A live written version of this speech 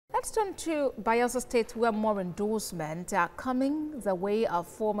Let's turn to Bayelsa State, where more endorsements are coming the way of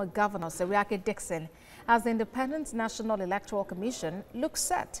former Governor Seriake Dickson, as the Independent National Electoral Commission looks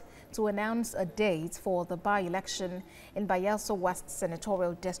set to announce a date for the by-election in Bayelsa West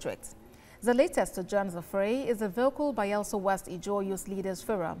Senatorial District. The latest to join the fray is the vocal Bayelsa West Ijaw Youth Leaders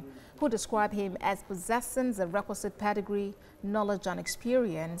Forum, who describe him as possessing the requisite pedigree, knowledge and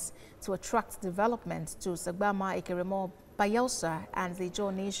experience to attract development to Sagbama, Ekeremor, Bayelsa and the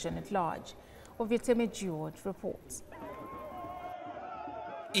Ijaw Nation at large. Ovieteme George reports.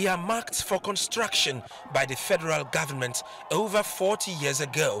 Earmarked for construction by the federal government over 40 years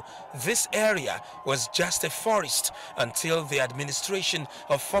ago, this area was just a forest until the administration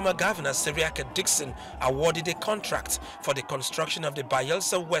of former Governor Seriake Dickson awarded a contract for the construction of the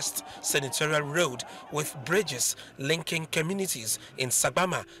Bayelsa West Senatorial Road with bridges linking communities in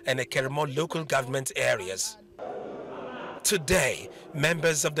Sagbama and Ekeremor local government areas. Today,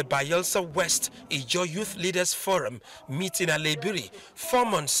 members of the Bayelsa West Ijaw Youth Leaders Forum meet in Alebiri 4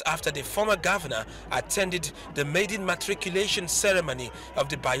 months after the former governor attended the maiden matriculation ceremony of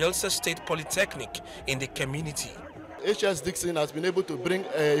the Bayelsa State Polytechnic in the community. H.S. Dickson has been able to bring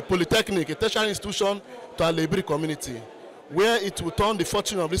a polytechnic, a tertiary institution, to Alebiri community, where it will turn the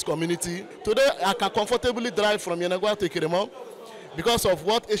fortune of this community. Today, I can comfortably drive from Yenagwa to Ekeremor because of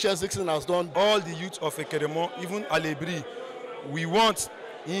what H.S. Dickson has done. All the youth of Ekeremor, even Alebiri, we want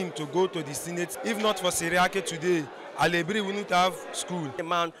him to go to the Senate. If not for Seriake today, Alebiri wouldn't have school. A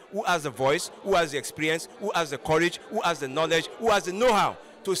man who has the voice, who has the experience, who has the courage, who has the knowledge, who has the know-how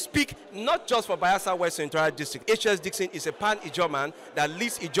to speak not just for Bayelsa West Senatorial District. H.S. Dickson is a pan-Ijaw man that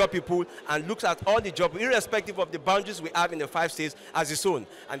leads Ijaw people and looks at all the Ijaw, irrespective of the boundaries we have in the 5 states, as his own.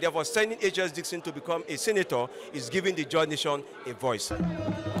 And therefore, sending H.S. Dickson to become a senator is giving the Ijaw Nation a voice.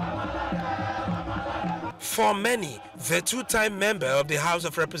 For many, the two-time member of the House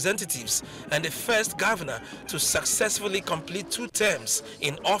of Representatives and the first governor to successfully complete 2 terms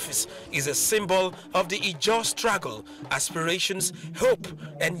in office is a symbol of the Ijaw struggle, aspirations, hope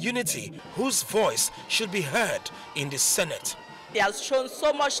and unity, whose voice should be heard in the Senate. He has shown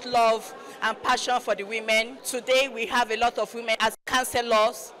so much love and passion for the women. Today we have a lot of women as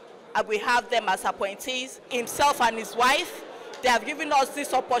councillors, and we have them as appointees. Himself and his wife, they have given us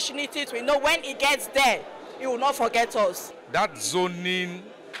this opportunity to know when he gets there, he will not forget us. That zoning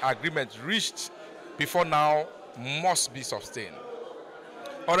agreement reached before now must be sustained.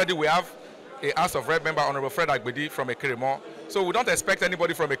 Already we have a House of Rep member, Honorable Fred Agbedi from Ekeremor, so we don't expect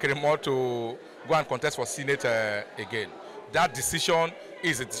anybody from Ekeremor to go and contest for Senate again. That decision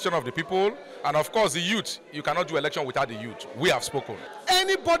is a decision of the people, and of course the youth. You cannot do election without the youth. We have spoken.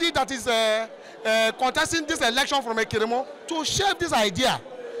 Anybody that is contesting this election from Ekeremor to shape this idea,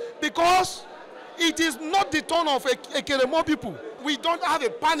 because it is not the turn of Ekeremor people. We don't have a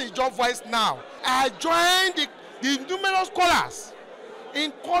pan-Ijaw voice now. I joined the numerous callers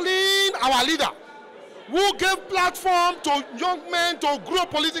in calling our leader, who gave platform to young men to grow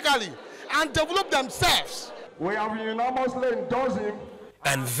politically and develop themselves. We have unanimously endorsed him.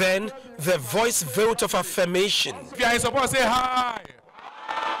 And then the voice vote of affirmation. If you are in support, say hi.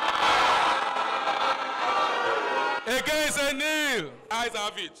 Against a nil. Eyes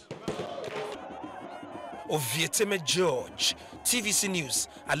have it. Ovieteme George, TVC News,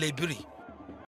 Alebiri.